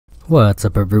What's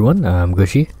up everyone, I'm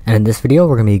Gooshy, and in this video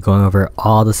we're going to be going over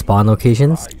all the spawn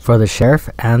locations for the Sheriff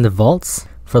and the Vaults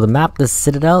for the map The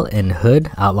Citadel in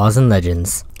Hood, Outlaws, and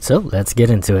Legends. So let's get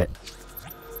into it.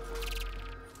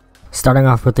 Starting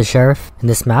off with the Sheriff, in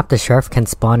this map the Sheriff can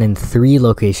spawn in 3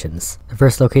 locations. The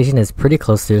first location is pretty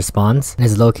close to your spawns and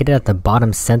is located at the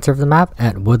bottom center of the map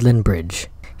at Woodland Bridge.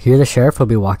 Here the Sheriff will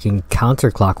be walking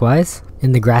counterclockwise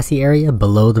in the grassy area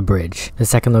below the bridge. The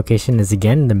second location is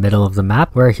again in the middle of the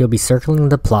map where he'll be circling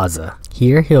the plaza.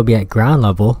 Here he'll be at ground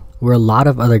level where a lot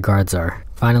of other guards are.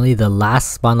 Finally, the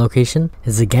last spawn location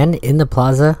is again in the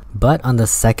plaza but on the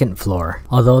second floor.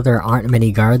 Although there aren't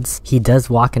many guards, he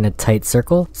does walk in a tight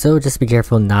circle, so just be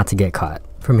careful not to get caught.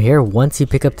 From here, once you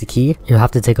pick up the key, you'll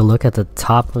have to take a look at the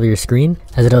top of your screen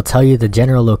as it'll tell you the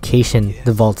general location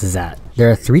the vault is at. There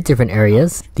are 3 different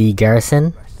areas: the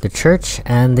garrison, the church,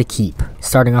 and the keep.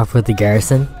 Starting off with the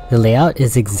garrison, the layout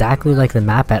is exactly like the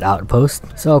map at Outpost,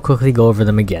 so I'll quickly go over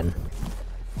them again.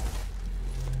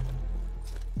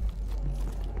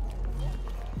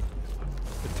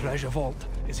 The treasure vault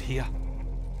is here.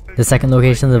 The second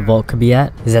location the vault could be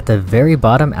at is at the very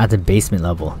bottom at the basement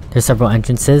level. There's several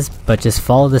entrances, but just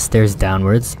follow the stairs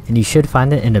downwards and you should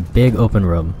find it in a big open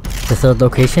room. The third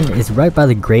location is right by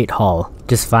the Great Hall.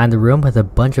 Just find the room with a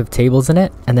bunch of tables in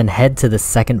it and then head to the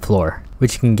second floor,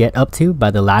 which you can get up to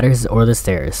by the ladders or the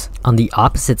stairs. On the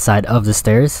opposite side of the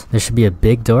stairs, there should be a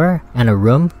big door and a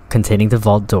room containing the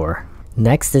vault door.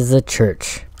 Next is the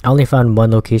church. I only found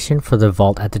one location for the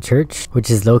vault at the church,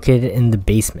 which is located in the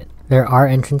basement. There are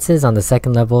entrances on the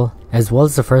second level as well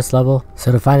as the first level,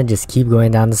 so to find it just keep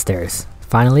going down the stairs.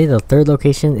 Finally, the third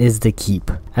location is the keep.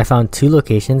 I found 2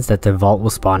 locations that the vault will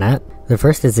spawn at. The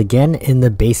first is again in the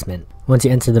basement. Once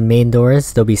you enter the main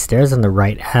doors, there'll be stairs on the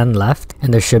right and left,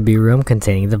 and there should be a room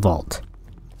containing the vault.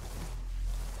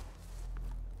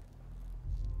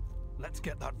 Let's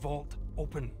get that vault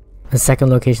open. The second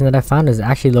location that I found is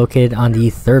actually located on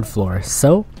the 3rd floor,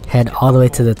 so head all the way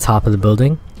to the top of the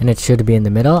building, and it should be in the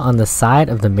middle on the side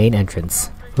of the main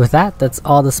entrance. With that, that's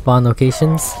all the spawn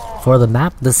locations for the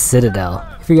map The Citadel.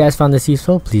 If you guys found this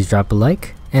useful, please drop a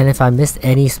like, and if I missed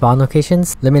any spawn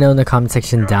locations, let me know in the comment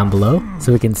section down below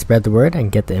so we can spread the word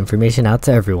and get the information out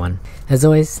to everyone. As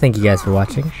always, thank you guys for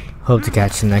watching, hope to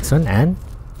catch you in the next one, and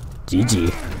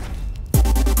GG.